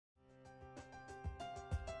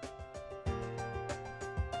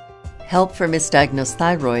Help for misdiagnosed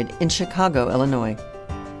thyroid in Chicago, Illinois.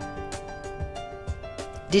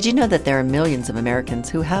 Did you know that there are millions of Americans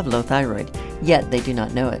who have low thyroid, yet they do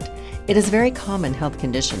not know it? It is a very common health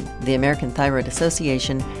condition. The American Thyroid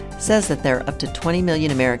Association says that there are up to 20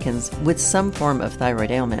 million Americans with some form of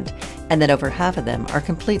thyroid ailment, and that over half of them are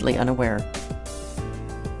completely unaware.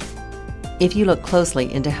 If you look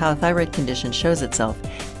closely into how a thyroid condition shows itself,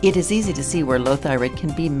 it is easy to see where low thyroid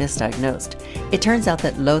can be misdiagnosed. It turns out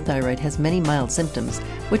that low thyroid has many mild symptoms,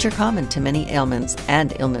 which are common to many ailments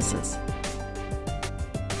and illnesses.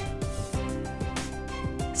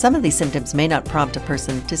 Some of these symptoms may not prompt a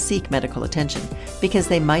person to seek medical attention because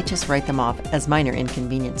they might just write them off as minor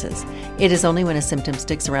inconveniences. It is only when a symptom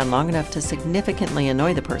sticks around long enough to significantly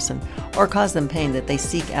annoy the person or cause them pain that they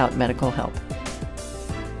seek out medical help.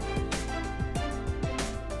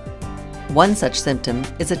 One such symptom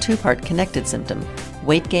is a two-part connected symptom: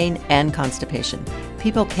 weight gain and constipation.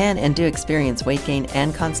 People can and do experience weight gain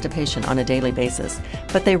and constipation on a daily basis,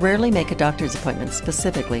 but they rarely make a doctor's appointment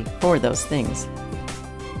specifically for those things.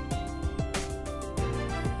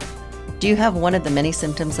 Do you have one of the many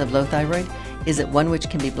symptoms of low thyroid? Is it one which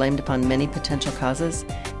can be blamed upon many potential causes?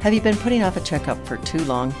 Have you been putting off a checkup for too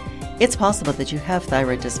long? It's possible that you have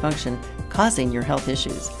thyroid dysfunction causing your health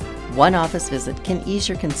issues. One office visit can ease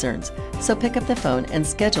your concerns, so pick up the phone and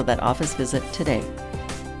schedule that office visit today.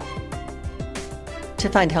 To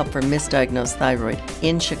find help for misdiagnosed thyroid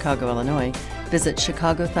in Chicago, Illinois, visit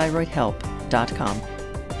chicagothyroidhelp.com.